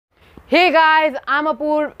Hey guys, I'm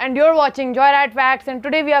Apoorv and you're watching Joyride Facts, and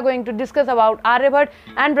today we are going to discuss about Aryabhata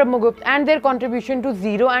and Brahmagupta and their contribution to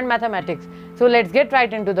zero and mathematics. So let's get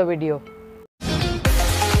right into the video.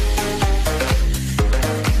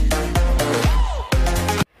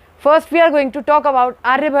 First we are going to talk about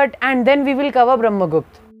Aryabhata and then we will cover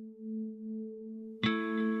Brahmagupta.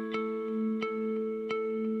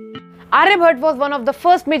 Aryabhata was one of the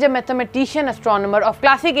first major mathematician astronomer of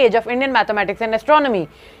classic age of Indian mathematics and astronomy.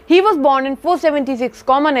 He was born in 476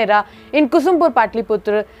 Common Era in Kusumpur,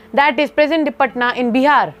 Patliputra, that is present Patna in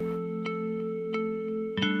Bihar.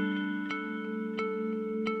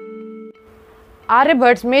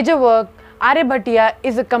 Aryabhata's major work, Aryabhatiya,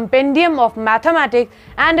 is a compendium of mathematics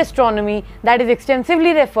and astronomy that is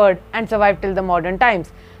extensively referred and survived till the modern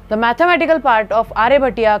times. The mathematical part of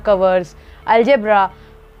Aryabhatiya covers algebra,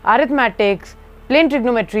 arithmetics, plane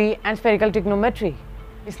trigonometry and spherical trigonometry.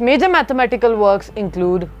 His major mathematical works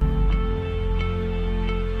include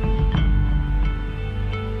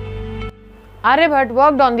Aryabhata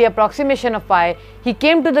worked on the approximation of pi. He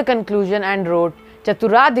came to the conclusion and wrote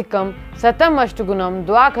Chaturadhikam Satam Ashtugunam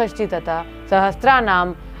Dvakhashti Tata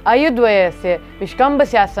Sahasranam Ayudvayasya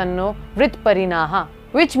Vishkambasya Sanno Vrit Parinaha,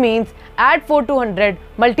 which means add 4 to 100,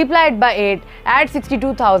 multiply it by 8, add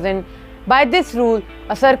 62,000. By this rule,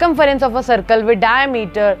 a circumference of a circle with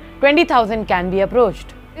diameter 20,000 can be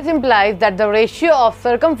approached. This implies that the ratio of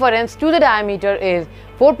circumference to the diameter is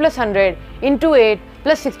 4 plus 100 into 8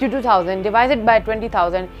 plus 62,000 divided by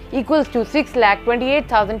 20,000 equals to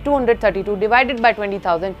 6,28,232 divided by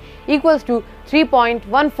 20,000 equals to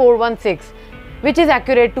 3.1416, which is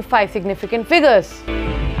accurate to 5 significant figures.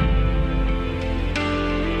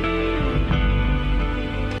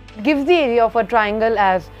 It gives the area of a triangle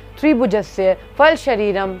as Tribhujasya Fal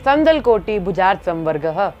Shariram Sandal Koti Bhujar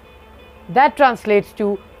Samvargah. That translates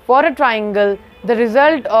to, for a triangle, the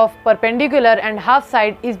result of perpendicular and half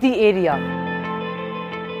side is the area.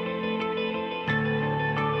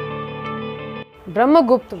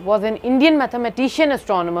 Brahmagupta was an Indian mathematician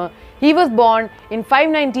astronomer. He was born in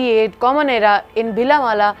 598 Common Era in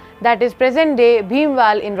Bhilamala, that is present day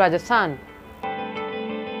Bhimwal in Rajasthan.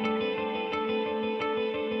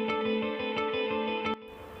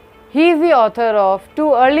 He is the author of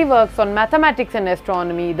two early works on mathematics and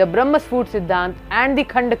astronomy, the Brahma-Sphut Siddhant and the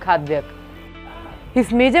Khand-Khadyak.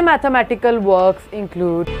 His major mathematical works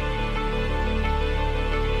include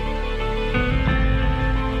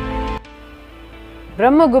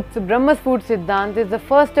Brahmagupta's Brahma-Sphut Siddhant is the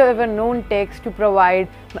first ever known text to provide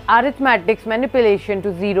arithmetics manipulation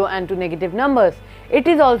to zero and to negative numbers. It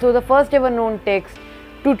is also the first ever known text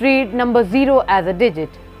to treat number 0 as a digit.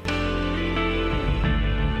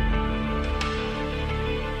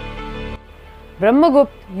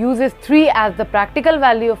 Brahmagupta uses 3 as the practical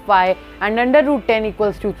value of pi and under root 10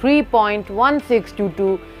 equals to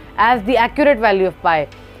 3.1622 as the accurate value of pi.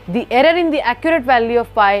 The error in the accurate value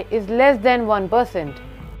of pi is less than 1%.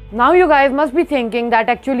 Now you guys must be thinking that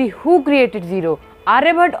actually who created 0,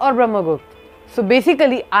 Aryabhata or Brahmagupta? So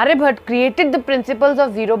basically Aryabhata created the principles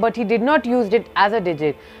of 0 but he did not use it as a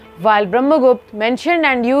digit, while Brahmagupta mentioned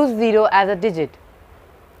and used 0 as a digit.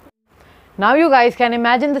 Now you guys can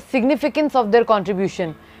imagine the significance of their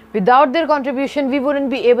contribution. Without their contribution, we wouldn't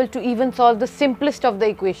be able to even solve the simplest of the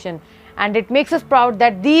equation, and it makes us proud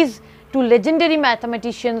that these two legendary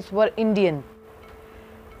mathematicians were Indian.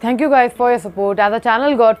 Thank you guys for your support, as our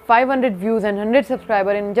channel got 500 views and 100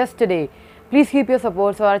 subscribers in just today. Please keep your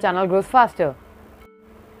support so our channel grows faster.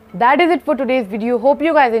 That is it for today's video. Hope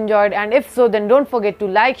you guys enjoyed, and if so, then don't forget to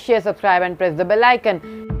like, share, subscribe and press the bell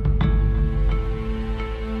icon.